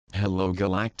Hello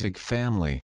Galactic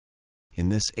family. In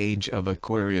this age of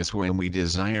Aquarius, when we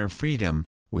desire freedom,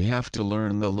 we have to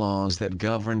learn the laws that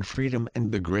govern freedom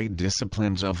and the great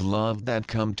disciplines of love that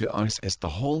come to us as the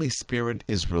Holy Spirit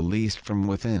is released from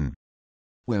within.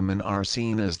 Women are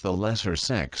seen as the lesser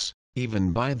sex,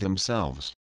 even by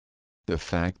themselves. The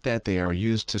fact that they are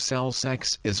used to sell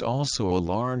sex is also a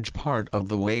large part of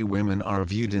the way women are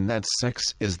viewed, in that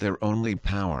sex is their only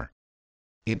power.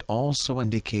 It also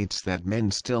indicates that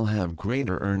men still have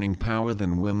greater earning power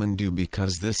than women do,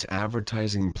 because this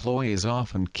advertising ploy is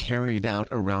often carried out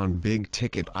around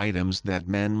big-ticket items that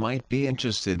men might be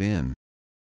interested in.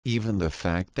 Even the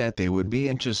fact that they would be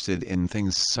interested in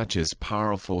things such as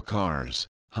powerful cars,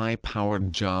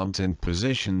 high-powered jobs and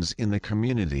positions in the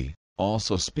community,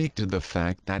 also speak to the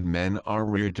fact that men are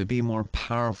reared to be more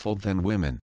powerful than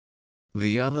women.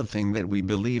 The other thing that we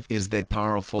believe is that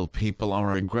powerful people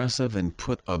are aggressive and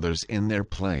put others in their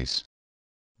place.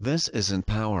 This isn't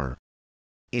power.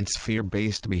 It's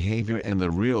fear-based behavior, and the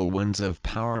real ones of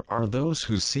power are those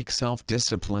who seek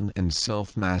self-discipline and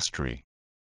self-mastery.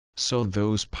 So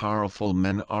those powerful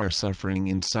men are suffering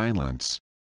in silence.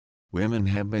 Women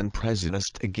have been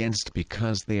prejudiced against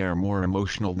because they are more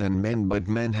emotional than men, but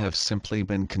men have simply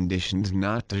been conditioned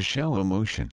not to show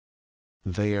emotion.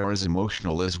 They are as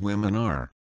emotional as women are.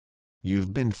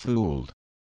 You've been fooled.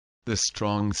 The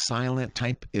strong silent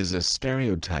type is a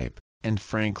stereotype, and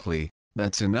frankly,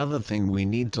 that's another thing we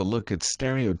need to look at: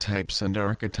 stereotypes and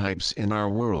archetypes in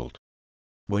our world.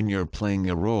 When you're playing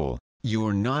a role,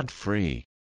 you're not free.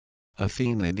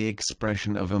 Athena, the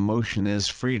expression of emotion is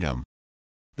freedom.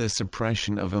 The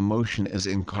suppression of emotion is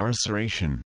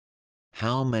incarceration.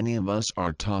 How many of us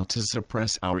are taught to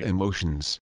suppress our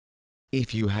emotions?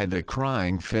 If you had a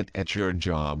crying fit at your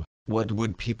job, what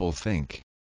would people think?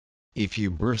 If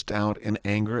you burst out in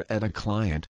anger at a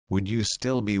client, would you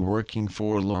still be working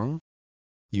for long?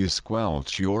 You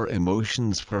squelch your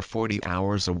emotions for 40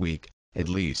 hours a week, at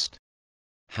least.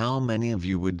 How many of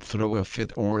you would throw a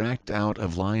fit or act out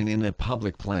of line in a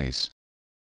public place?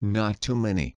 Not too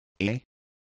many, eh?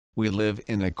 We live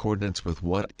in accordance with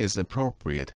what is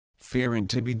appropriate, fearing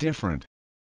to be different.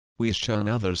 We shun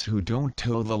others who don't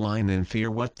toe the line and fear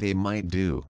what they might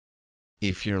do.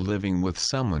 If you're living with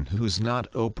someone who's not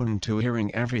open to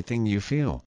hearing everything you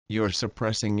feel, you're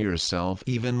suppressing yourself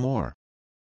even more.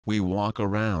 We walk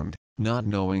around, not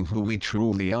knowing who we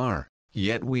truly are,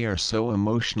 yet we are so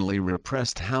emotionally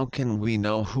repressed. How can we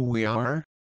know who we are?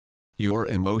 Your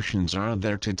emotions are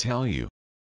there to tell you.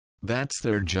 That's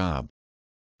their job.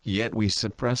 Yet we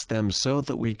suppress them so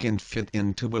that we can fit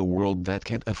into a world that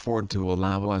can't afford to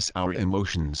allow us our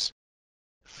emotions.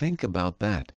 Think about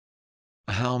that.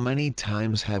 How many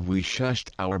times have we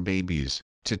shushed our babies,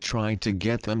 to try to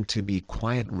get them to be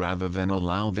quiet rather than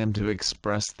allow them to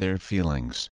express their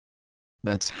feelings?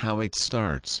 That's how it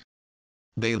starts.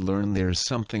 They learn there's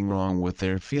something wrong with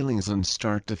their feelings and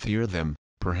start to fear them,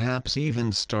 perhaps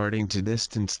even starting to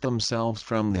distance themselves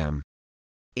from them.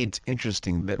 It's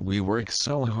interesting that we work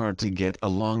so hard to get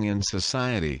along in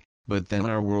society, but then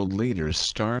our world leaders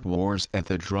start wars at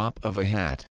the drop of a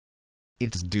hat.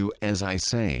 It's do as I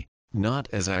say, not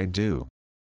as I do.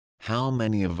 How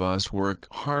many of us work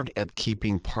hard at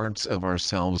keeping parts of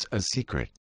ourselves a secret?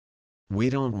 We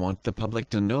don't want the public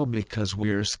to know because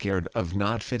we're scared of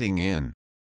not fitting in.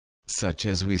 Such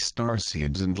as we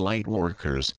starseeds and light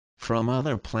workers, from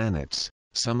other planets,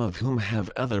 some of whom have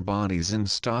other bodies and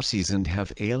starseeds and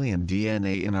have alien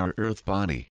DNA in our Earth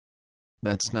body.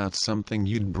 That's not something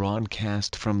you'd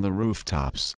broadcast from the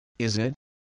rooftops, is it?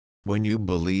 When you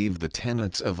believe the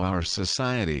tenets of our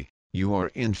society, you are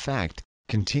in fact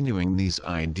continuing these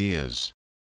ideas.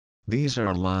 These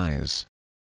are lies.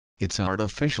 It's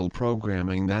artificial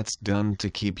programming that's done to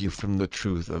keep you from the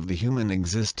truth of the human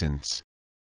existence.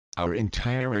 Our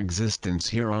entire existence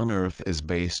here on Earth is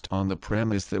based on the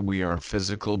premise that we are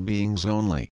physical beings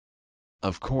only.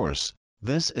 Of course,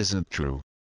 this isn't true.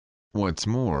 What's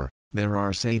more, there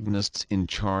are Satanists in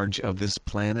charge of this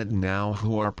planet now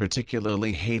who are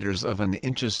particularly haters of and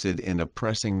interested in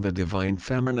oppressing the divine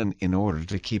feminine in order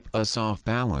to keep us off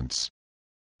balance.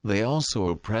 They also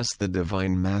oppress the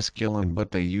divine masculine,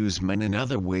 but they use men in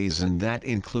other ways, and that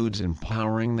includes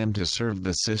empowering them to serve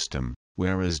the system,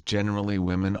 whereas generally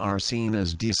women are seen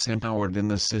as disempowered in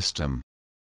the system.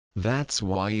 That's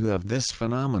why you have this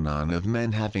phenomenon of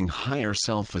men having higher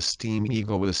self-esteem,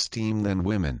 ego-esteem than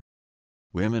women.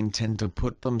 Women tend to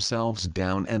put themselves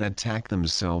down and attack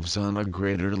themselves on a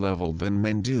greater level than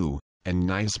men do, and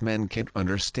nice men can't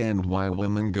understand why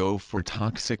women go for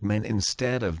toxic men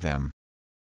instead of them.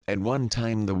 At one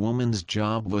time the woman's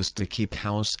job was to keep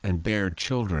house and bear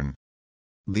children.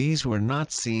 These were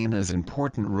not seen as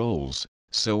important roles,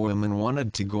 so women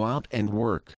wanted to go out and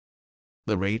work.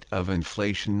 The rate of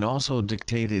inflation also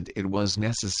dictated it was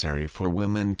necessary for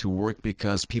women to work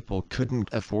because people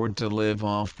couldn't afford to live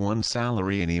off one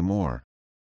salary anymore.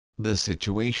 The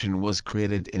situation was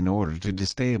created in order to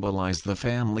destabilize the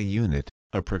family unit,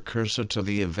 a precursor to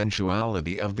the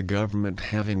eventuality of the government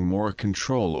having more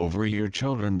control over your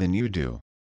children than you do.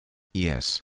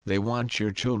 Yes, they want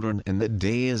your children and the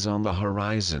day is on the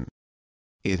horizon.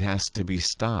 It has to be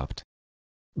stopped.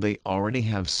 They already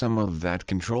have some of that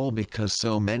control because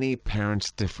so many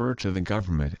parents defer to the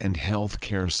government and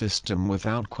healthcare system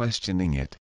without questioning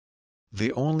it.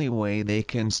 The only way they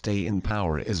can stay in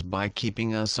power is by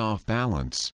keeping us off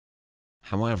balance.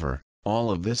 However,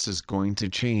 all of this is going to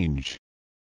change.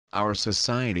 Our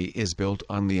society is built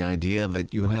on the idea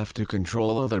that you have to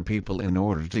control other people in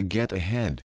order to get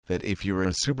ahead, that if you're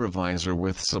a supervisor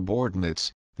with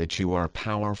subordinates, that you are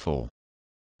powerful.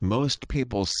 Most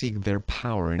people seek their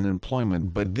power in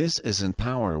employment, but this isn't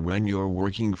power when you're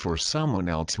working for someone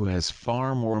else who has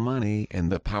far more money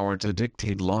and the power to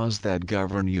dictate laws that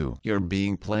govern you. You're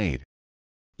being played.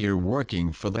 You're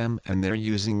working for them and they're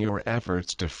using your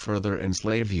efforts to further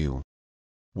enslave you.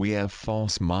 We have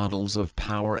false models of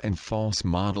power and false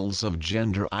models of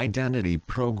gender identity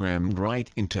programmed right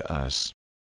into us.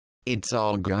 It's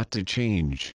all got to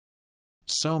change.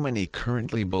 So many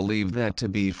currently believe that to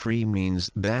be free means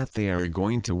that they are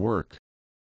going to work.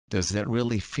 Does that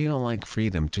really feel like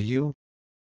freedom to you?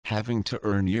 Having to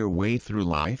earn your way through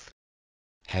life?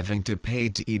 Having to pay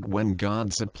to eat when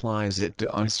God supplies it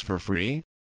to us for free?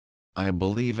 I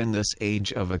believe in this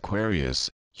age of Aquarius,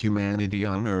 humanity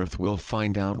on Earth will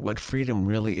find out what freedom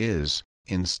really is,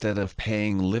 instead of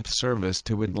paying lip service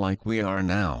to it like we are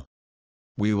now.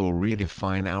 We will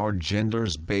redefine our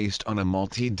genders based on a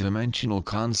multi-dimensional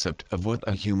concept of what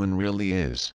a human really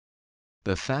is.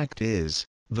 The fact is,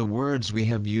 the words we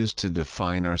have used to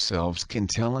define ourselves can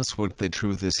tell us what the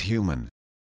truth is. Human.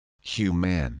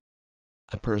 Human.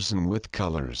 A person with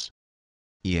colors.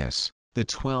 Yes, the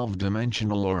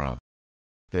 12-dimensional aura.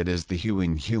 That is the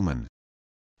hueing human.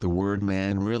 The word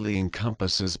man really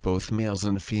encompasses both males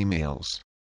and females.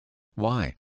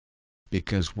 Why?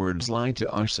 Because words lie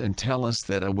to us and tell us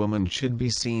that a woman should be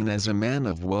seen as a man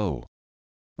of woe.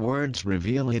 Words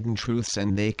reveal hidden truths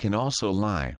and they can also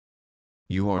lie.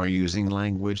 You are using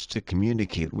language to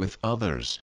communicate with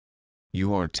others.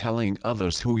 You are telling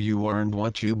others who you are and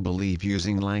what you believe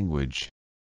using language.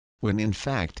 When in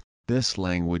fact, this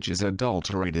language is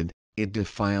adulterated, it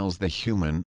defiles the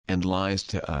human, and lies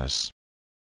to us.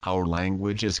 Our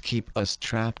languages keep us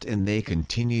trapped and they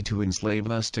continue to enslave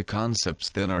us to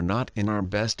concepts that are not in our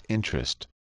best interest.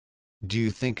 Do you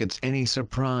think it's any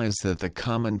surprise that the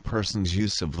common person's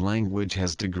use of language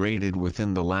has degraded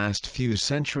within the last few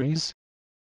centuries?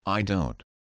 I don't.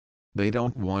 They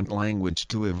don't want language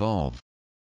to evolve.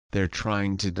 They're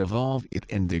trying to devolve it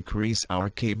and decrease our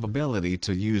capability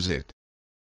to use it.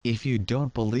 If you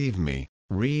don't believe me,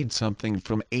 read something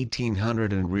from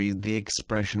 1800 and read the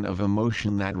expression of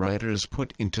emotion that writers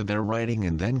put into their writing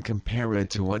and then compare it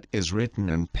to what is written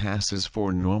and passes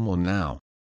for normal now.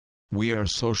 We are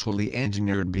socially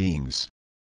engineered beings.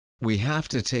 We have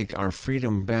to take our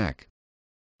freedom back.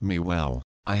 Well,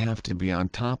 I have to be on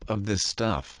top of this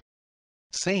stuff.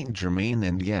 Saint Germain,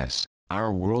 and yes,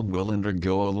 our world will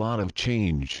undergo a lot of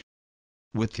change.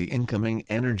 With the incoming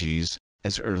energies,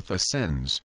 as Earth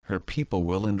ascends, her people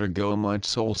will undergo much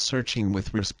soul-searching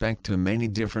with respect to many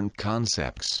different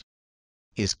concepts.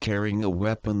 Is carrying a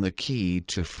weapon the key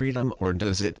to freedom, or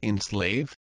does it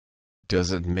enslave?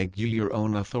 Does it make you your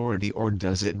own authority, or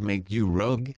does it make you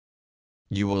rogue?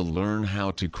 You will learn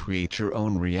how to create your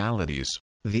own realities,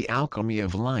 the alchemy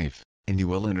of life, and you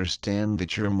will understand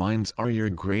that your minds are your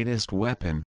greatest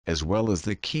weapon, as well as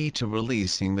the key to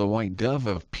releasing the white dove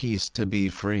of peace to be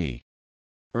free.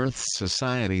 Earth's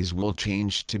societies will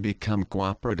change to become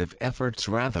cooperative efforts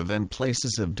rather than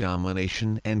places of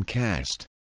domination and caste.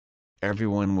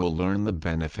 Everyone will learn the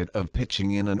benefit of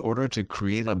pitching in order to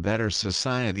create a better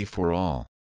society for all.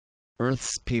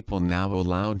 Earth's people now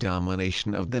allow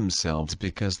domination of themselves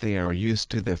because they are used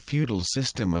to the feudal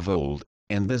system of old,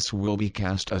 and this will be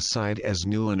cast aside as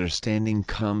new understanding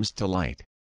comes to light.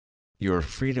 Your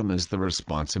freedom is the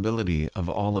responsibility of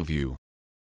all of you.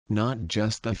 Not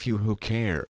just the few who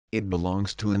care, it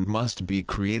belongs to and must be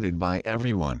created by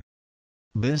everyone.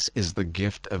 This is the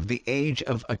gift of the age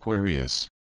of Aquarius.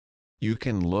 You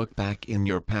can look back in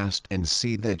your past and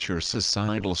see that your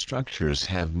societal structures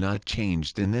have not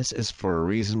changed, and this is for a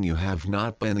reason: you have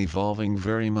not been evolving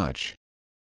very much.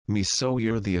 So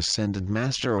you're the ascended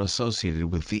master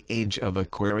associated with the age of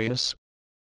Aquarius?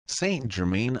 Saint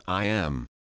Germain I am.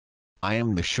 I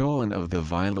am the Showan of the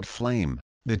violet flame,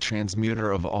 the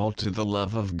transmuter of all to the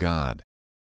love of God.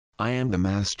 I am the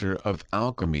master of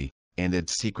alchemy, and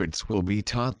its secrets will be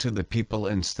taught to the people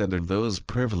instead of those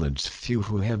privileged few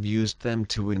who have used them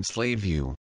to enslave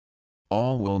you.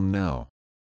 All will know.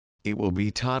 It will be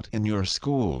taught in your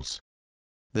schools.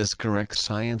 This correct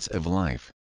science of life,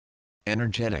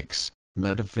 energetics,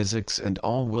 metaphysics, and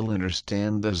all will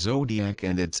understand the zodiac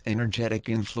and its energetic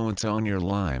influence on your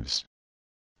lives.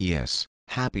 Yes,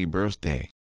 happy birthday.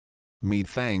 Me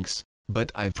thanks,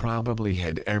 but I've probably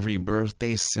had every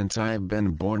birthday since I've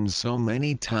been born so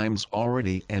many times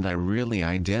already, and I really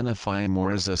identify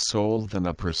more as a soul than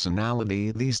a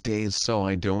personality these days, so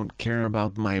I don't care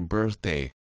about my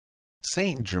birthday.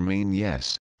 Saint Germain,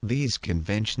 yes, these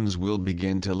conventions will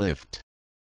begin to lift.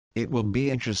 It will be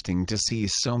interesting to see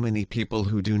so many people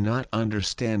who do not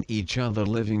understand each other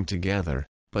living together,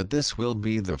 but this will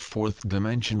be the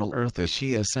fourth-dimensional Earth as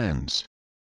she ascends.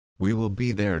 We will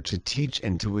be there to teach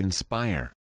and to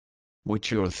inspire.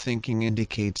 What your thinking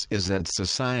indicates is that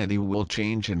society will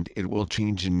change, and it will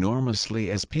change enormously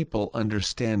as people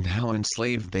understand how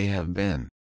enslaved they have been.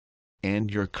 And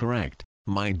you're correct,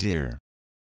 my dear.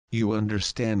 You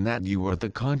understand that you are the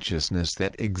consciousness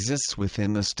that exists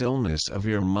within the stillness of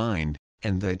your mind,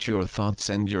 and that your thoughts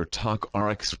and your talk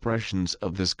are expressions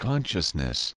of this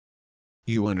consciousness.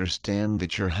 You understand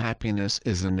that your happiness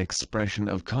is an expression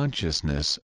of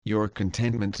consciousness, your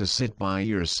contentment to sit by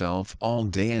yourself all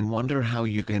day and wonder how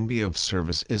you can be of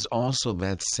service is also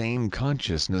that same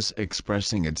consciousness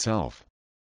expressing itself.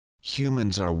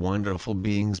 Humans are wonderful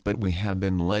beings, but we have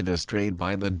been led astray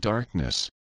by the darkness.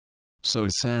 So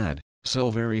sad, so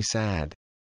very sad.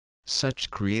 Such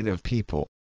creative people.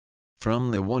 From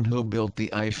the one who built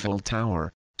the Eiffel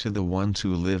Tower, to the ones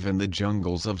who live in the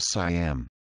jungles of Siam.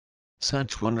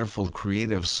 Such wonderful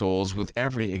creative souls with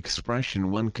every expression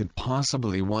one could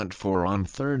possibly want for on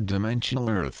third-dimensional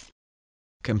Earth.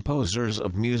 Composers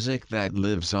of music that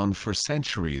lives on for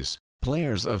centuries,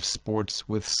 players of sports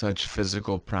with such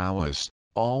physical prowess,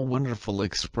 all wonderful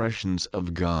expressions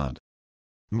of God.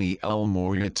 El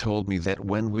Moria told me that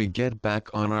when we get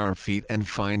back on our feet and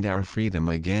find our freedom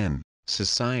again,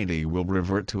 society will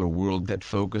revert to a world that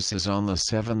focuses on the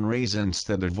 7 rays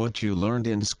instead of what you learned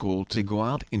in school to go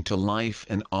out into life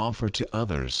and offer to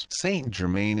others. Saint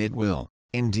Germain, it will,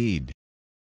 indeed.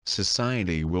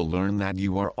 Society will learn that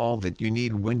you are all that you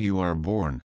need when you are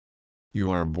born. You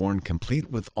are born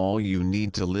complete with all you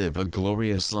need to live a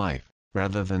glorious life,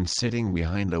 rather than sitting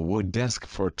behind a wood desk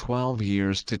for 12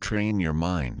 years to train your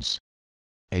minds.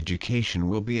 Education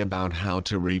will be about how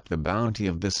to reap the bounty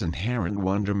of this inherent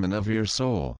wonderment of your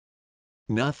soul.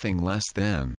 Nothing less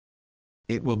than.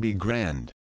 It will be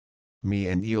grand. Me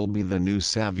and you'll be the new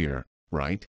savior,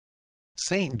 right?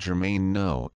 Saint Germain,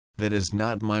 no, that is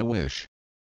not my wish.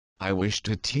 I wish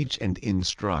to teach and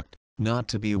instruct, not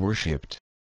to be worshipped.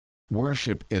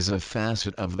 Worship is a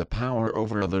facet of the power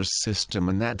over others system,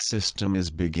 and that system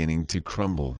is beginning to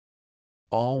crumble.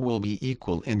 All will be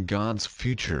equal in God's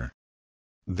future.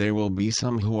 There will be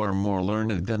some who are more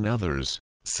learned than others,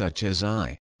 such as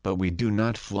I, but we do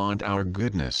not flaunt our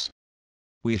goodness.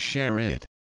 We share it.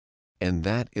 And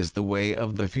that is the way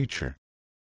of the future.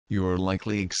 You are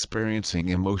likely experiencing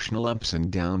emotional ups and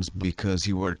downs because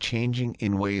you are changing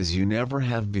in ways you never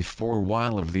have before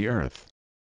while of the earth.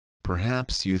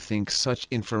 Perhaps you think such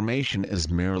information is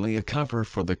merely a cover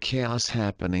for the chaos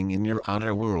happening in your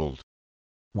outer world.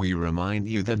 We remind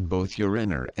you that both your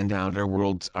inner and outer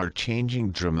worlds are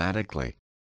changing dramatically.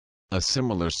 A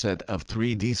similar set of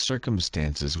 3D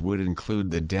circumstances would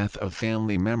include the death of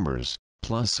family members,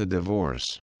 plus a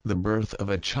divorce, the birth of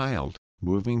a child,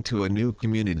 moving to a new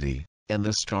community, and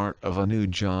the start of a new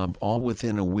job, all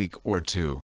within a week or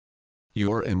two.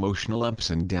 Your emotional ups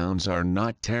and downs are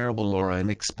not terrible or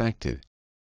unexpected.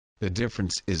 The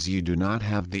difference is you do not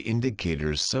have the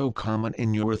indicators so common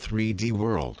in your 3D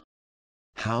world.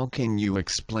 How can you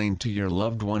explain to your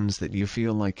loved ones that you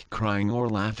feel like crying or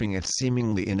laughing at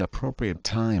seemingly inappropriate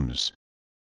times?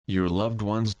 Your loved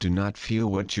ones do not feel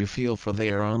what you feel, for they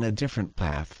are on a different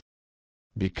path.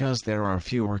 Because there are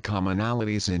fewer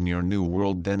commonalities in your new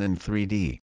world than in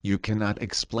 3D. You cannot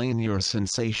explain your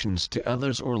sensations to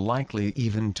others, or likely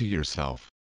even to yourself.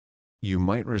 You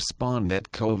might respond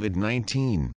that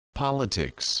COVID-19,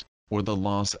 politics, or the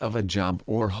loss of a job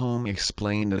or home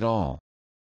explain it all.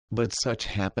 But such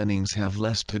happenings have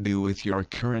less to do with your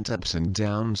current ups and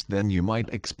downs than you might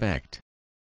expect.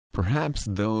 Perhaps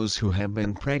those who have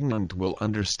been pregnant will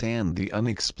understand the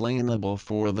unexplainable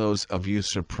for those of you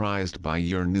surprised by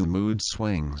your new mood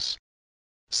swings.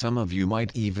 Some of you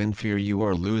might even fear you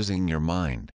are losing your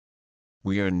mind.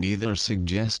 We are neither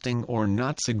suggesting or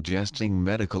not suggesting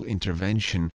medical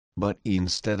intervention, but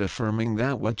instead affirming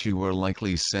that what you are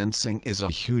likely sensing is a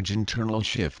huge internal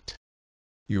shift.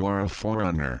 You are a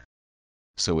forerunner.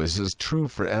 So as is true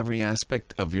for every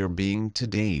aspect of your being to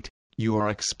date, you are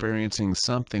experiencing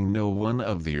something no one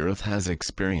of the earth has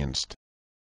experienced.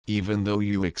 Even though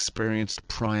you experienced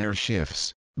prior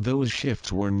shifts, those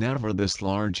shifts were never this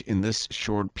large in this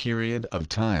short period of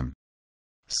time.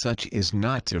 Such is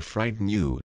not to frighten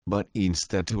you, but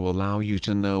instead to allow you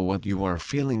to know what you are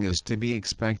feeling is to be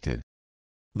expected.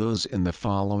 Those in the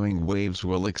following waves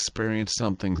will experience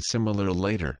something similar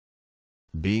later.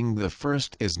 Being the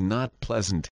first is not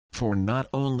pleasant, for not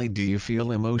only do you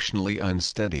feel emotionally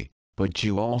unsteady, but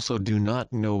you also do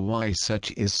not know why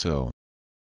such is so,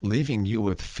 leaving you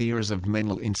with fears of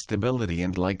mental instability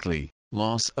and likely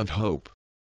loss of hope.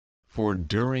 For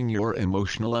during your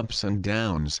emotional ups and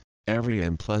downs, every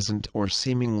unpleasant or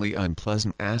seemingly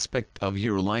unpleasant aspect of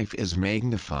your life is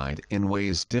magnified in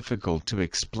ways difficult to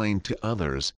explain to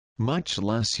others, much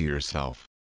less yourself.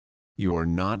 You are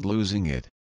not losing it.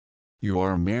 You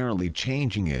are merely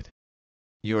changing it.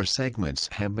 Your segments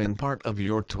have been part of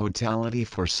your totality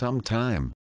for some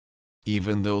time.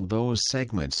 Even though those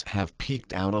segments have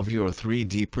peeked out of your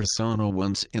 3D persona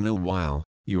once in a while,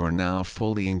 you are now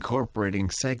fully incorporating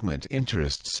segment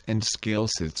interests and skill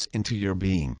sets into your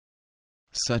being.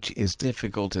 Such is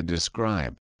difficult to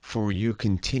describe, for you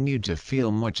continue to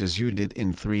feel much as you did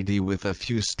in 3D with a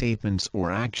few statements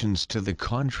or actions to the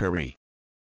contrary.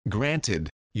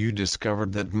 Granted, you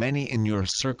discovered that many in your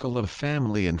circle of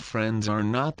family and friends are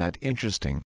not that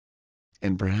interesting.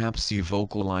 And perhaps you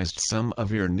vocalized some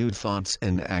of your new thoughts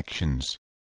and actions.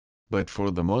 But for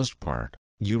the most part,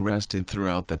 you rested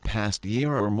throughout the past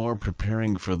year or more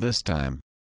preparing for this time.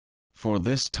 For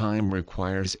this time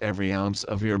requires every ounce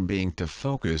of your being to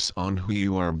focus on who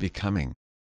you are becoming.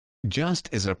 Just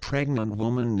as a pregnant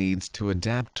woman needs to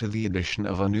adapt to the addition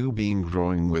of a new being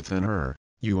growing within her,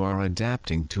 you are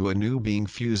adapting to a new being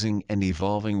fusing and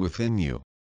evolving within you.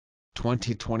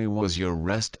 2020 was your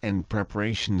rest and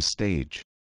preparation stage.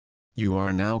 You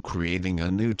are now creating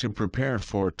anew to prepare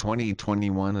for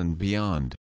 2021 and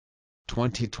beyond.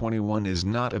 2021 is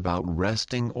not about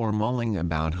resting or mulling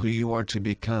about who you are to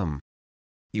become.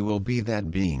 You will be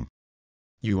that being.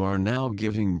 You are now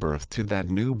giving birth to that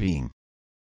new being.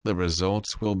 The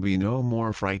results will be no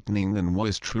more frightening than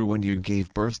was true when you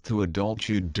gave birth to adult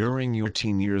you during your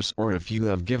teen years or if you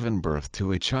have given birth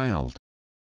to a child.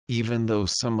 Even though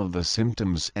some of the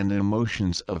symptoms and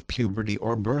emotions of puberty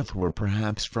or birth were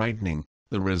perhaps frightening,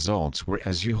 the results were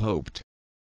as you hoped.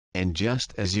 And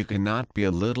just as you cannot be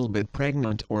a little bit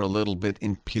pregnant or a little bit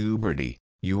in puberty,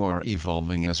 you are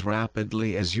evolving as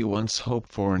rapidly as you once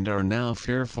hoped for and are now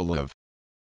fearful of.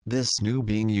 This new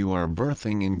being you are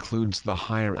birthing includes the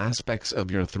higher aspects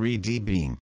of your 3D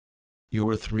being.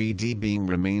 Your 3D being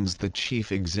remains the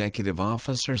Chief Executive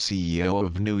Officer CEO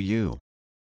of New You.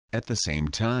 At the same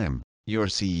time, your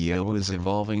CEO is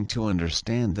evolving to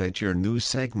understand that your new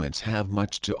segments have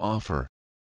much to offer,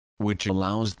 which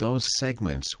allows those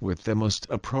segments with the most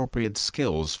appropriate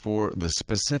skills for the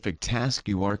specific task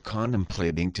you are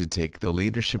contemplating to take the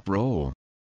leadership role.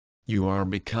 You are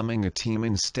becoming a team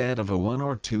instead of a one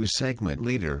or two segment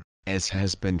leader, as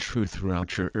has been true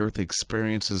throughout your Earth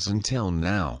experiences until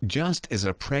now. Just as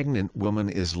a pregnant woman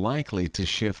is likely to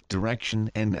shift direction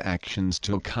and actions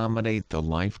to accommodate the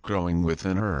life growing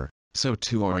within her, so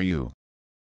too are you.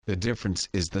 The difference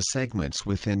is the segments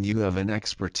within you have an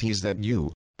expertise that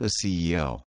you, the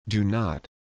CEO, do not.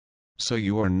 So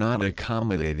you are not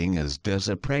accommodating as does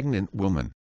a pregnant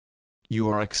woman. You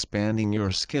are expanding your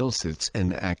skill sets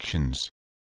and actions.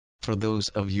 For those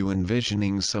of you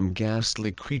envisioning some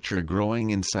ghastly creature growing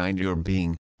inside your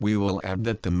being, we will add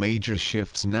that the major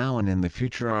shifts now and in the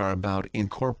future are about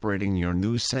incorporating your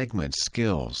new segment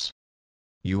skills.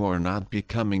 You are not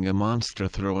becoming a monster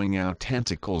throwing out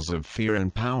tentacles of fear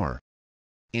and power.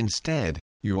 Instead,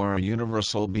 you are a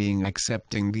universal being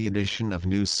accepting the addition of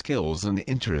new skills and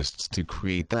interests to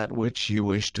create that which you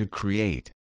wish to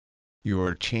create. You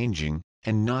are changing,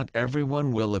 and not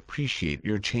everyone will appreciate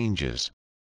your changes.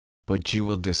 But you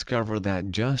will discover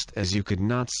that just as you could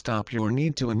not stop your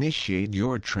need to initiate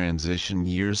your transition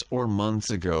years or months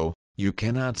ago, you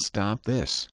cannot stop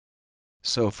this.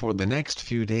 So for the next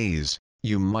few days,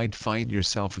 you might find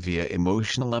yourself via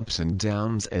emotional ups and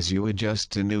downs as you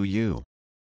adjust to new you.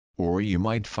 Or you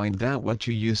might find that what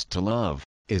you used to love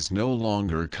is no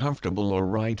longer comfortable or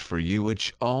right for you,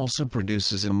 which also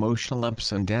produces emotional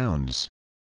ups and downs.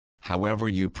 However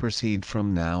you proceed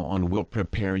from now on will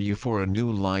prepare you for a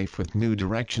new life with new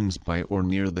directions by or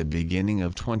near the beginning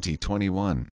of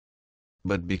 2021.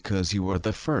 But because you are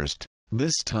the first,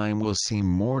 this time will seem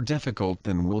more difficult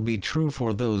than will be true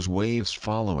for those waves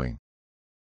following.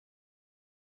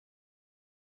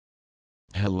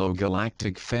 Hello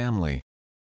Galactic family.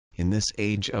 In this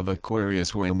age of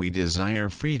Aquarius when we desire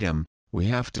freedom, we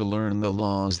have to learn the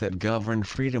laws that govern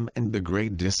freedom and the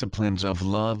great disciplines of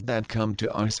love that come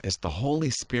to us as the Holy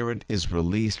Spirit is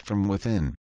released from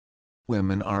within.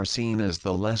 Women are seen as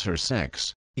the lesser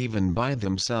sex, even by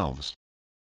themselves.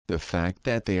 The fact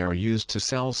that they are used to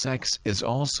sell sex is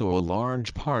also a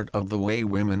large part of the way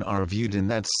women are viewed, in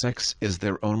that sex is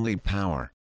their only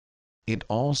power. It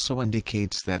also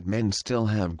indicates that men still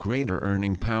have greater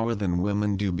earning power than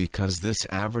women do, because this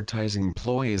advertising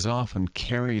ploy is often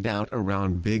carried out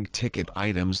around big-ticket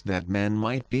items that men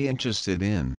might be interested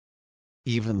in.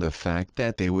 Even the fact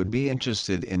that they would be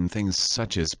interested in things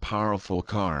such as powerful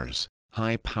cars,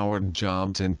 high-powered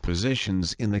jobs and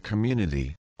positions in the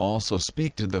community, also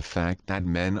speak to the fact that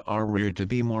men are reared to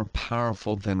be more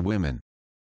powerful than women.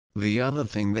 The other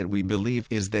thing that we believe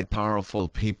is that powerful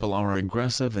people are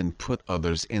aggressive and put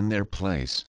others in their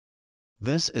place.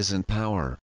 This isn't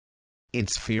power.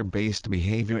 It's fear-based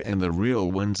behavior, and the real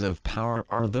ones of power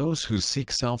are those who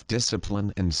seek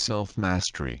self-discipline and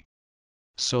self-mastery.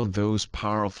 So those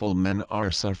powerful men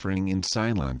are suffering in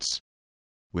silence.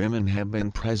 Women have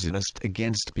been prejudiced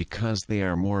against because they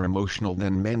are more emotional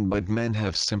than men, but men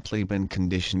have simply been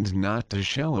conditioned not to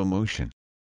show emotion.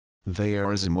 They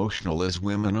are as emotional as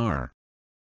women are.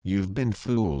 You've been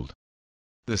fooled.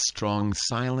 The strong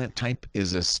silent type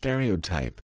is a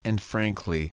stereotype, and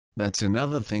frankly, that's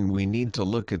another thing we need to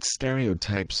look at: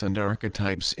 stereotypes and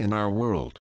archetypes in our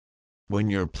world. When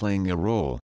you're playing a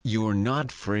role, you're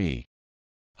not free.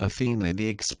 Athena, the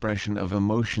expression of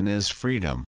emotion is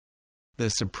freedom.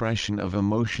 The suppression of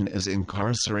emotion is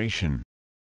incarceration.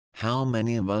 How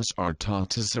many of us are taught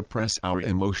to suppress our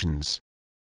emotions?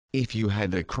 If you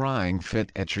had a crying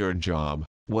fit at your job,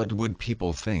 what would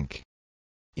people think?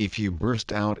 If you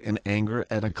burst out in anger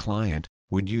at a client,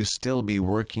 would you still be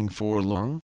working for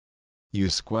long? You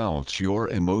squelch your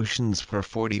emotions for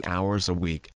 40 hours a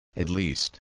week, at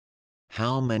least.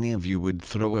 How many of you would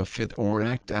throw a fit or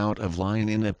act out of line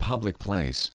in a public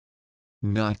place?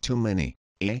 Not too many,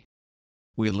 eh?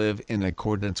 We live in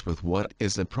accordance with what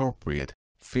is appropriate,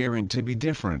 fearing to be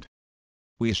different.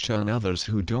 We shun others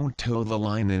who don't toe the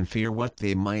line and fear what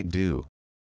they might do.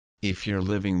 If you're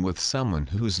living with someone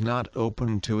who's not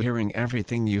open to hearing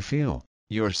everything you feel,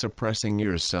 you're suppressing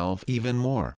yourself even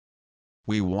more.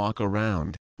 We walk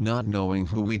around, not knowing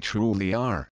who we truly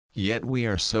are, yet we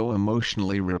are so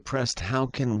emotionally repressed. How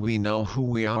can we know who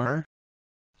we are?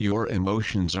 Your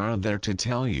emotions are there to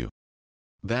tell you.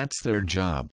 That's their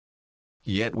job.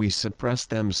 Yet we suppress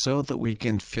them so that we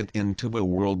can fit into a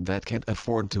world that can't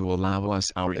afford to allow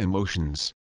us our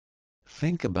emotions.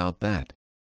 Think about that.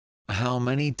 How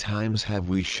many times have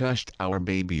we shushed our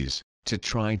babies, to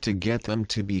try to get them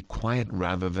to be quiet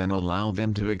rather than allow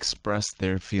them to express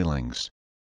their feelings?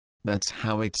 That's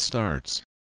how it starts.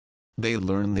 They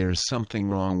learn there's something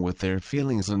wrong with their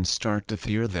feelings and start to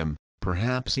fear them,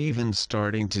 perhaps even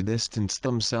starting to distance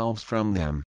themselves from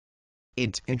them.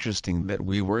 It's interesting that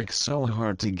we work so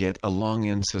hard to get along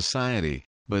in society,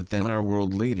 but then our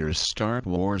world leaders start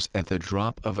wars at the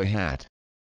drop of a hat.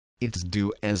 It's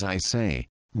do as I say,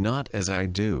 not as I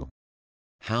do.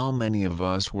 How many of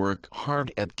us work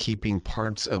hard at keeping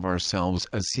parts of ourselves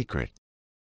a secret?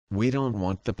 We don't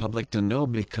want the public to know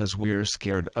because we're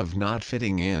scared of not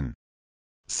fitting in.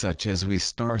 Such as we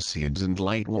starseeds and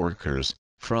light workers,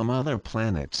 from other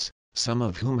planets, some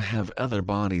of whom have other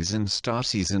bodies and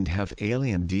stasies and have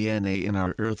alien DNA in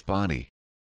our Earth body.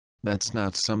 That's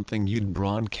not something you'd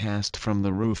broadcast from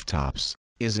the rooftops,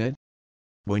 is it?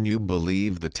 When you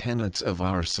believe the tenets of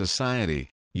our society,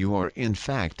 you are in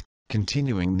fact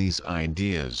continuing these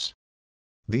ideas.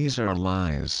 These are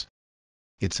lies.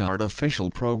 It's artificial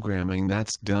programming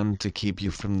that's done to keep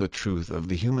you from the truth of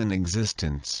the human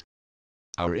existence.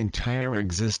 Our entire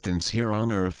existence here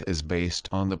on Earth is based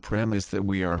on the premise that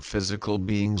we are physical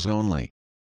beings only.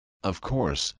 Of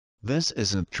course, this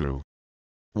isn't true.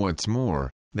 What's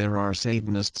more, there are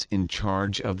Satanists in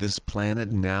charge of this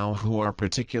planet now who are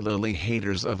particularly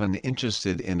haters of and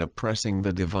interested in oppressing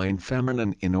the divine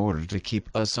feminine in order to keep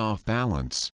us off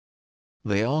balance.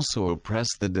 They also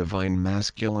oppress the divine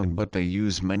masculine, but they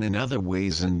use men in other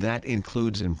ways, and that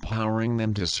includes empowering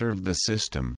them to serve the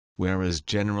system, whereas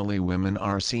generally women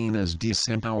are seen as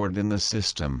disempowered in the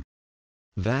system.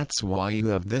 That's why you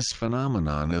have this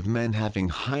phenomenon of men having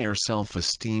higher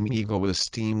self-esteem,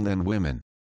 ego-esteem than women.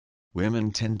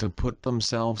 Women tend to put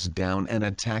themselves down and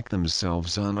attack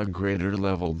themselves on a greater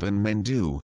level than men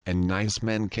do, and nice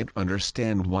men can't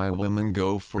understand why women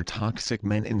go for toxic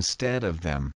men instead of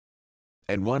them.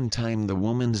 At one time the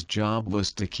woman's job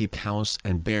was to keep house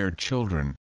and bear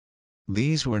children.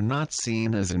 These were not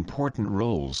seen as important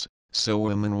roles, so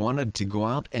women wanted to go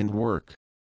out and work.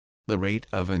 The rate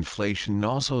of inflation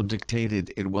also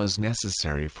dictated it was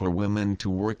necessary for women to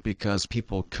work because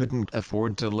people couldn't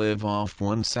afford to live off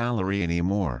one salary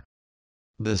anymore.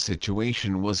 The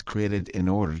situation was created in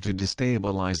order to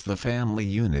destabilize the family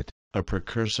unit, a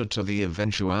precursor to the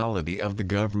eventuality of the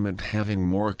government having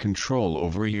more control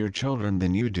over your children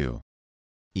than you do.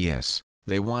 Yes,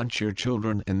 they want your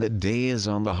children and the day is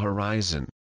on the horizon.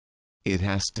 It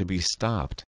has to be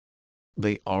stopped.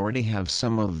 They already have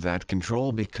some of that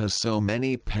control because so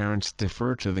many parents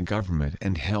defer to the government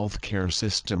and healthcare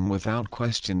system without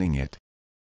questioning it.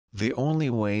 The only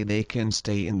way they can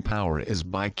stay in power is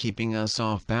by keeping us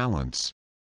off balance.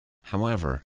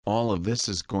 However, all of this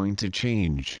is going to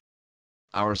change.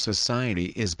 Our society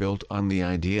is built on the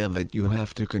idea that you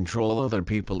have to control other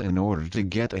people in order to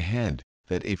get ahead,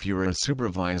 that if you're a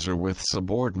supervisor with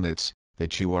subordinates,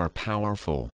 that you are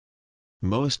powerful.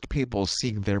 Most people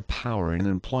seek their power in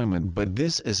employment, but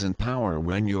this isn't power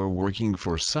when you're working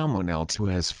for someone else who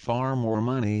has far more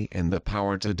money and the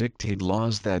power to dictate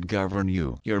laws that govern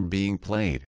you. You're being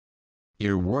played.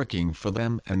 You're working for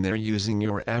them and they're using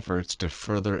your efforts to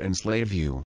further enslave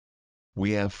you.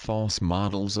 We have false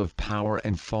models of power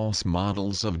and false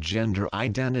models of gender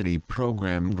identity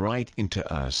programmed right into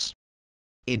us.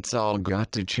 It's all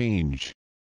got to change.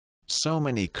 So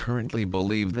many currently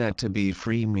believe that to be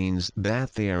free means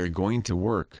that they are going to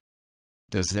work.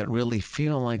 Does that really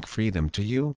feel like freedom to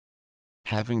you?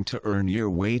 Having to earn your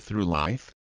way through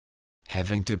life?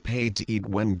 Having to pay to eat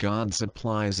when God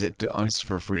supplies it to us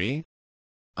for free?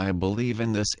 I believe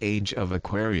in this age of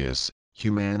Aquarius,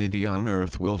 humanity on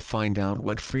Earth will find out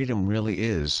what freedom really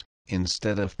is,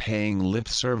 instead of paying lip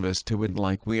service to it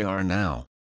like we are now.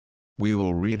 We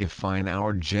will redefine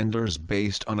our genders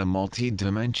based on a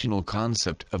multi-dimensional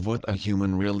concept of what a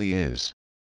human really is.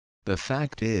 The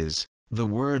fact is, the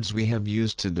words we have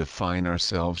used to define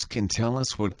ourselves can tell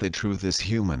us what the truth is.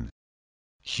 Human.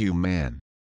 Human.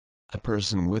 A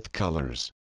person with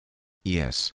colors.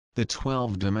 Yes, the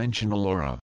 12-dimensional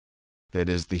aura. That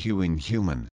is the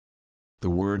human. The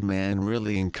word man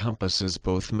really encompasses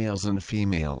both males and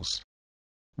females.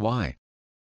 Why?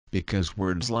 Because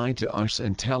words lie to us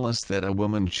and tell us that a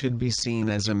woman should be seen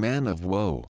as a man of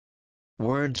woe.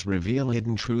 Words reveal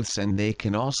hidden truths and they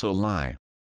can also lie.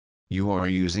 You are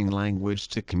using language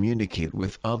to communicate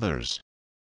with others.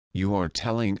 You are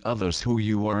telling others who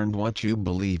you are and what you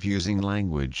believe using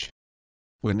language.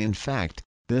 When in fact,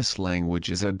 this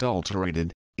language is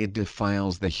adulterated, it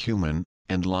defiles the human,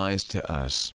 and lies to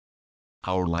us.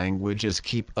 Our languages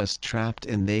keep us trapped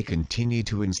and they continue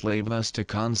to enslave us to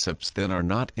concepts that are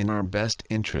not in our best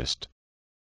interest.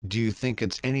 Do you think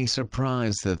it's any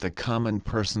surprise that the common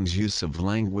person's use of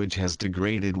language has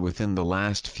degraded within the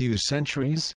last few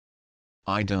centuries?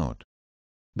 I don't.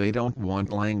 They don't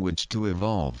want language to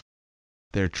evolve.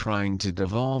 They're trying to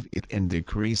devolve it and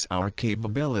decrease our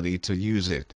capability to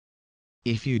use it.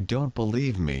 If you don't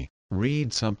believe me,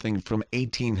 read something from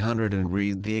 1800 and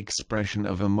read the expression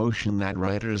of emotion that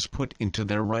writers put into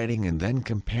their writing and then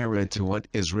compare it to what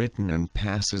is written and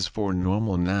passes for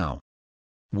normal now.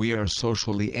 We are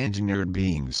socially engineered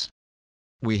beings.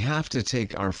 We have to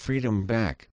take our freedom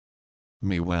back.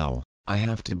 Well, I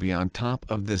have to be on top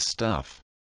of this stuff.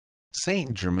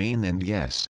 Saint Germain, and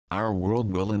yes, our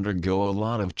world will undergo a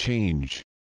lot of change.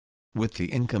 With the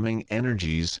incoming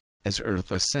energies, as Earth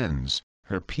ascends,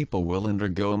 her people will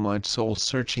undergo much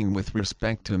soul-searching with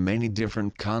respect to many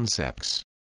different concepts.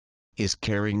 Is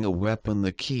carrying a weapon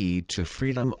the key to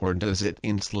freedom, or does it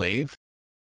enslave?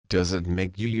 Does it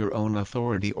make you your own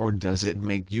authority, or does it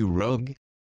make you rogue?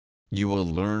 You will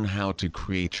learn how to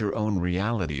create your own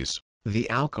realities, the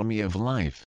alchemy of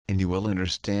life, and you will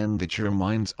understand that your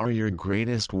minds are your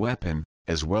greatest weapon,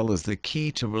 as well as the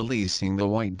key to releasing the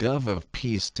white dove of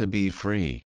peace to be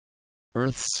free.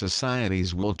 Earth's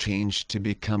societies will change to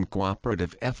become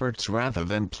cooperative efforts rather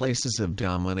than places of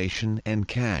domination and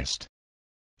caste.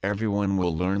 Everyone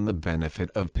will learn the benefit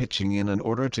of pitching in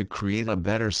order to create a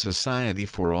better society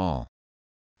for all.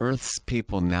 Earth's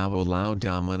people now allow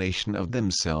domination of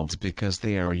themselves because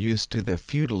they are used to the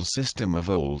feudal system of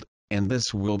old, and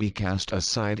this will be cast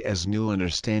aside as new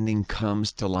understanding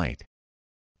comes to light.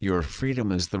 Your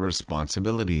freedom is the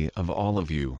responsibility of all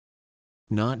of you.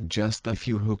 Not just the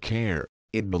few who care,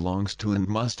 it belongs to and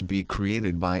must be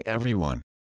created by everyone.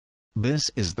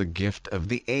 This is the gift of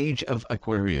the age of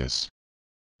Aquarius.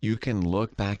 You can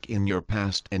look back in your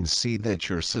past and see that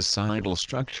your societal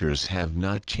structures have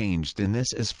not changed, and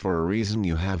this is for a reason: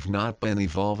 you have not been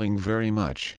evolving very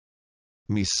much.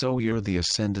 So you're the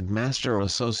ascended master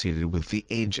associated with the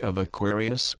age of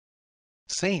Aquarius?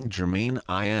 Saint Germain,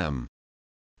 I am.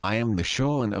 I am the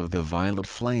Showan of the violet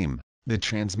flame, the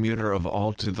transmuter of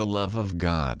all to the love of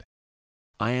God.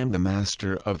 I am the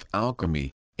master of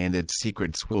alchemy, and its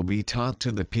secrets will be taught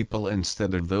to the people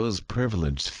instead of those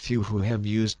privileged few who have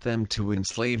used them to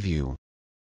enslave you.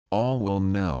 All will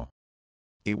know.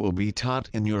 It will be taught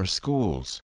in your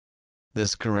schools.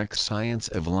 This correct science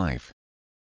of life,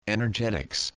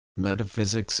 energetics,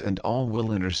 metaphysics, and all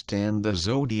will understand the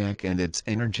zodiac and its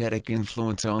energetic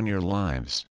influence on your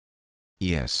lives.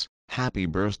 Yes, happy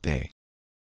birthday.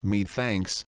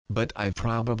 Thanks. But I've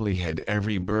probably had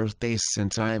every birthday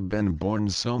since I've been born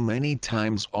so many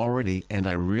times already, and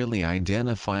I really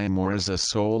identify more as a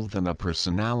soul than a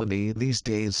personality these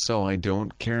days, so I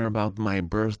don't care about my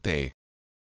birthday.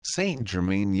 Saint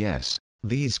Germain, yes,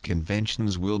 these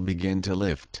conventions will begin to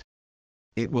lift.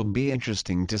 It will be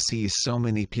interesting to see so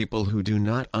many people who do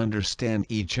not understand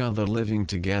each other living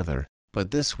together,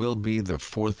 but this will be the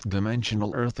fourth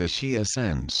dimensional Earth as she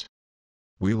ascends.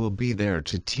 We will be there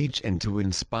to teach and to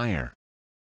inspire.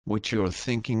 What your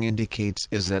thinking indicates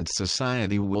is that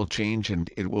society will change, and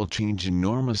it will change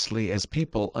enormously as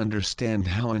people understand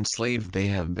how enslaved they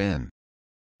have been.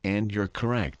 And you're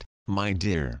correct, my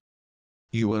dear.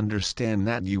 You understand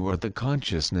that you are the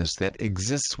consciousness that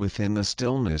exists within the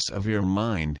stillness of your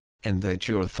mind, and that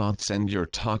your thoughts and your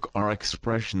talk are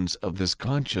expressions of this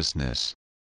consciousness.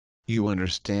 You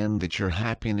understand that your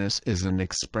happiness is an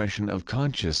expression of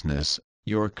consciousness.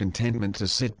 Your contentment to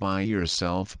sit by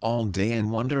yourself all day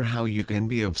and wonder how you can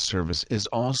be of service is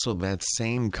also that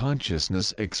same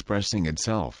consciousness expressing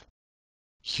itself.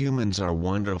 Humans are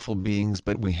wonderful beings,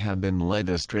 but we have been led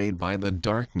astray by the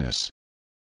darkness.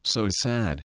 So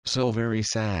sad, so very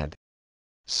sad.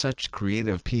 Such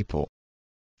creative people.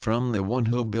 From the one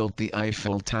who built the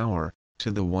Eiffel Tower, to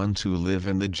the ones who live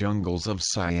in the jungles of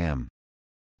Siam.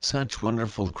 Such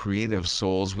wonderful creative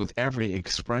souls with every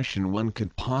expression one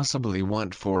could possibly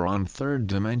want for on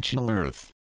third-dimensional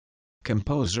Earth.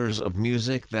 Composers of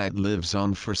music that lives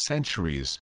on for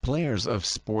centuries, players of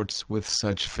sports with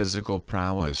such physical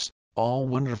prowess, all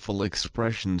wonderful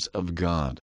expressions of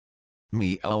God.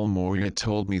 El Moria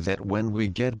told me that when we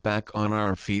get back on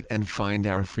our feet and find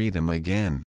our freedom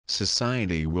again,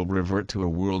 society will revert to a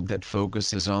world that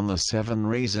focuses on the 7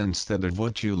 rays instead of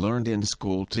what you learned in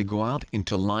school to go out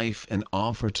into life and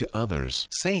offer to others.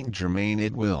 Saint Germain,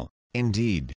 it will,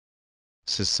 indeed.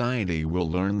 Society will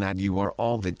learn that you are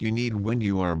all that you need when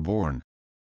you are born.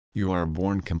 You are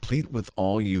born complete with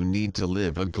all you need to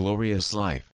live a glorious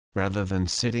life, rather than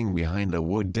sitting behind a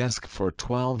wood desk for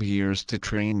 12 years to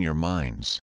train your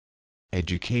minds.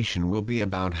 Education will be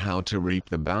about how to reap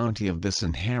the bounty of this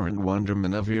inherent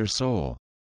wonderment of your soul.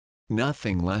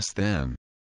 Nothing less than.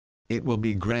 It will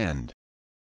be grand.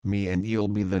 Me and you'll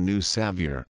be the new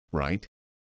savior, right?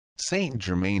 Saint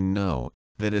Germain, no,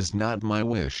 that is not my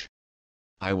wish.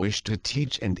 I wish to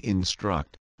teach and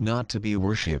instruct, not to be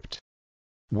worshipped.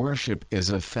 Worship is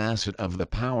a facet of the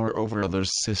power over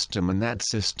others system, and that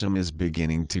system is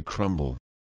beginning to crumble.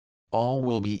 All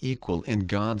will be equal in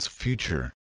God's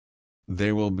future.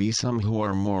 There will be some who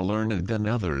are more learned than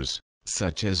others,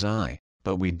 such as I,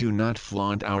 but we do not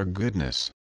flaunt our goodness.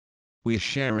 We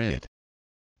share it.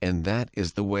 And that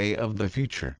is the way of the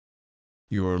future.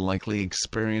 You are likely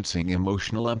experiencing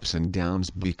emotional ups and downs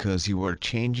because you are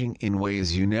changing in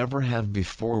ways you never have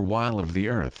before while of the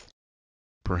earth.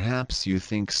 Perhaps you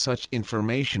think such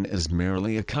information is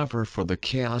merely a cover for the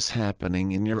chaos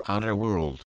happening in your outer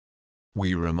world.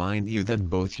 We remind you that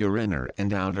both your inner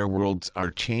and outer worlds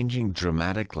are changing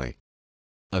dramatically.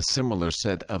 A similar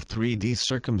set of 3D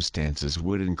circumstances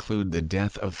would include the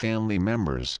death of family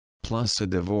members, plus a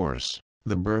divorce,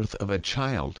 the birth of a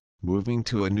child, moving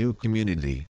to a new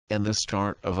community, and the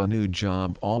start of a new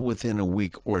job, all within a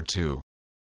week or two.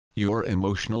 Your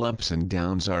emotional ups and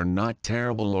downs are not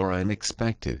terrible or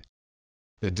unexpected.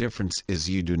 The difference is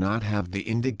you do not have the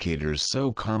indicators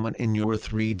so common in your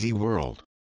 3D world.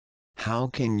 How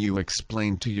can you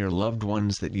explain to your loved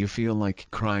ones that you feel like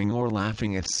crying or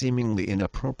laughing at seemingly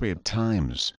inappropriate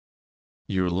times?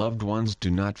 Your loved ones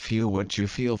do not feel what you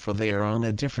feel, for they are on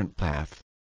a different path.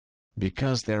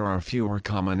 Because there are fewer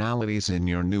commonalities in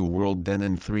your new world than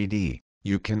in 3D,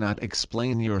 you cannot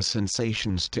explain your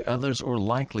sensations to others or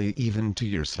likely even to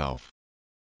yourself.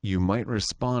 You might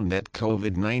respond that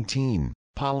COVID-19,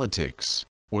 politics,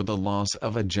 or the loss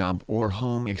of a job or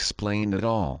home explain it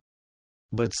all.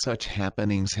 But such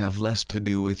happenings have less to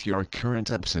do with your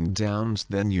current ups and downs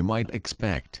than you might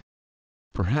expect.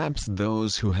 Perhaps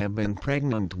those who have been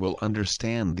pregnant will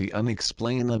understand the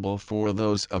unexplainable for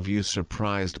those of you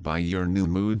surprised by your new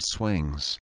mood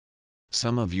swings.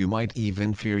 Some of you might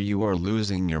even fear you are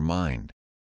losing your mind.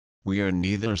 We are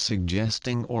neither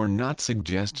suggesting or not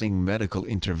suggesting medical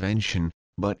intervention,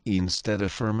 but instead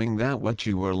affirming that what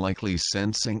you are likely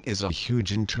sensing is a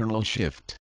huge internal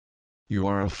shift. You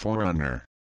are a forerunner.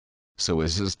 So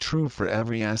as is true for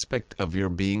every aspect of your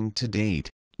being to date,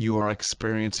 you are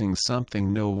experiencing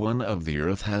something no one of the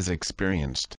earth has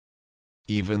experienced.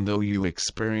 Even though you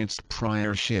experienced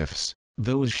prior shifts,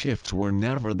 those shifts were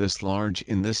never this large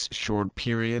in this short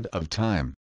period of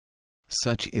time.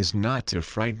 Such is not to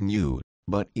frighten you,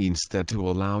 but instead to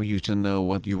allow you to know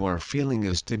what you are feeling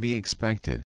is to be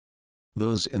expected.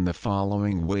 Those in the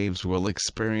following waves will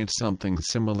experience something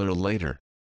similar later.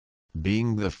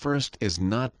 Being the first is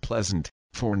not pleasant,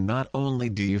 for not only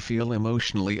do you feel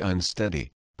emotionally unsteady,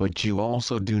 but you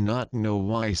also do not know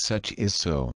why such is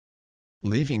so,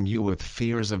 leaving you with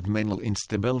fears of mental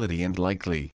instability and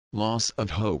likely loss of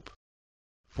hope.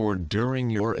 For during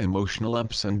your emotional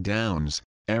ups and downs,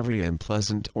 every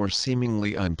unpleasant or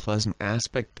seemingly unpleasant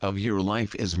aspect of your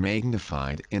life is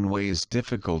magnified in ways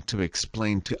difficult to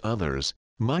explain to others,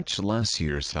 much less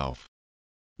yourself.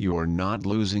 You are not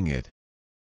losing it.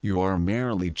 You are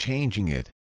merely changing it.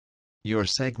 Your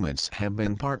segments have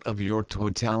been part of your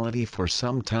totality for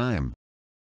some time.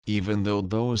 Even though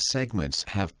those segments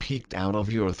have peeked out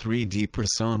of your 3D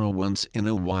persona once in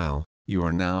a while, you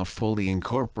are now fully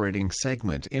incorporating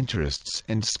segment interests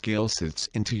and skill sets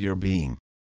into your being.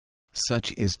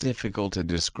 Such is difficult to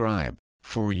describe,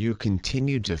 for you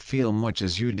continue to feel much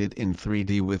as you did in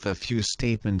 3D with a few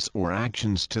statements or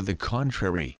actions to the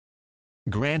contrary.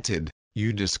 Granted,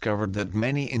 you discovered that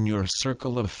many in your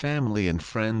circle of family and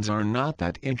friends are not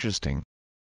that interesting.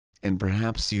 And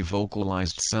perhaps you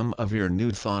vocalized some of your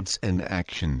new thoughts and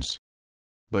actions.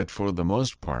 But for the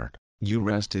most part, you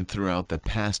rested throughout the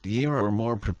past year or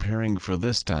more preparing for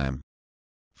this time.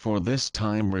 For this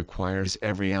time requires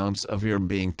every ounce of your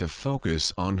being to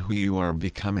focus on who you are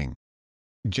becoming.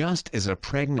 Just as a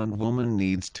pregnant woman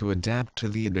needs to adapt to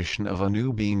the addition of a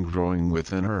new being growing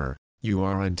within her, you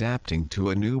are adapting to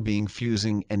a new being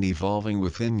fusing and evolving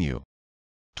within you.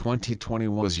 2020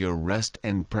 was your rest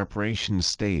and preparation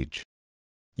stage.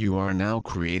 You are now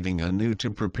creating anew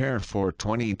to prepare for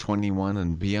 2021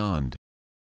 and beyond.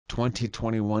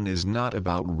 2021 is not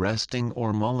about resting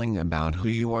or mulling about who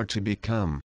you are to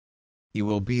become. You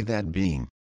will be that being.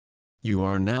 You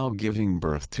are now giving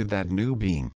birth to that new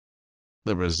being.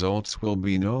 The results will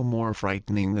be no more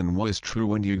frightening than was true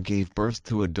when you gave birth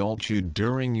to adult you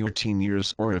during your teen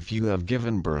years or if you have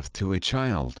given birth to a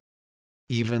child.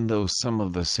 Even though some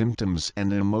of the symptoms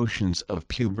and emotions of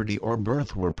puberty or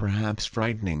birth were perhaps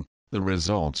frightening, the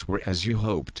results were as you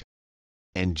hoped.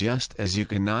 And just as you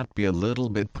cannot be a little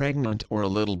bit pregnant or a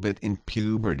little bit in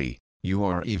puberty, you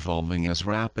are evolving as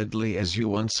rapidly as you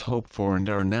once hoped for and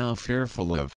are now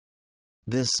fearful of.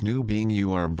 This new being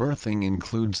you are birthing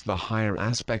includes the higher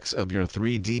aspects of your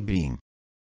 3D being.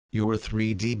 Your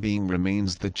 3D being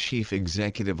remains the Chief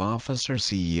Executive Officer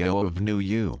CEO of New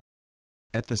You.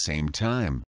 At the same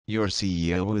time, your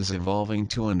CEO is evolving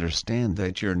to understand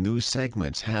that your new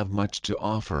segments have much to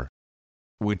offer,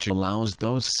 which allows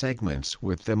those segments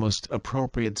with the most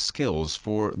appropriate skills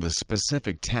for the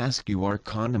specific task you are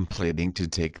contemplating to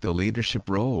take the leadership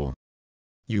role.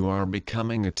 You are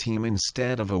becoming a team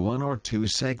instead of a one or two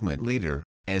segment leader,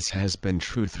 as has been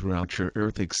true throughout your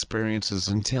Earth experiences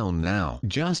until now.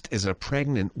 Just as a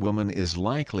pregnant woman is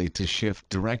likely to shift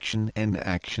direction and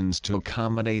actions to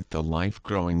accommodate the life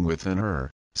growing within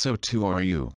her, so too are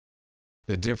you.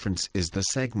 The difference is the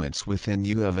segments within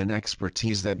you have an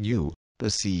expertise that you, the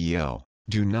CEO,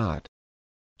 do not.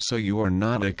 So you are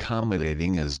not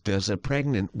accommodating as does a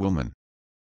pregnant woman.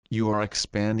 You are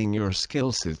expanding your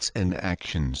skill sets and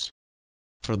actions.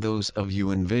 For those of you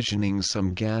envisioning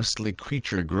some ghastly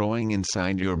creature growing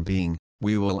inside your being,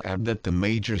 we will add that the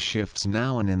major shifts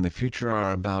now and in the future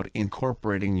are about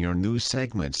incorporating your new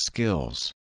segment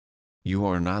skills. You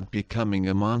are not becoming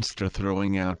a monster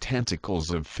throwing out tentacles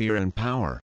of fear and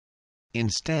power.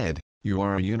 Instead, you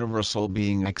are a universal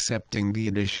being accepting the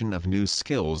addition of new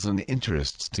skills and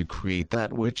interests to create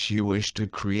that which you wish to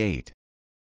create.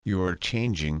 You are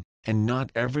changing, and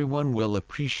not everyone will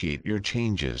appreciate your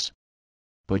changes.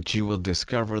 But you will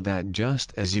discover that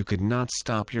just as you could not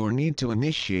stop your need to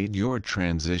initiate your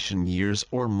transition years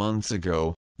or months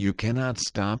ago, You cannot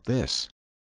stop this.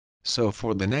 So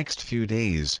for the next few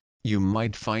days, you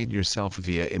might find yourself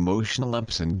via emotional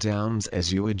ups and downs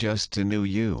as you adjust to new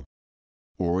you.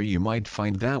 Or you might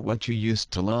find that what you used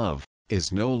to love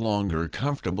is no longer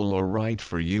comfortable or right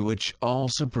for you, which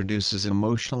also produces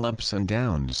emotional ups and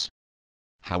downs.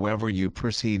 However you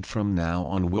proceed from now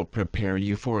on will prepare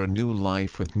you for a new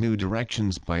life with new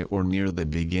directions by or near the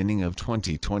beginning of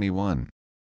 2021.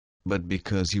 But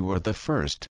because you are the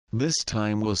first, this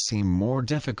time will seem more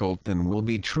difficult than will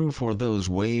be true for those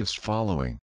waves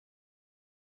following.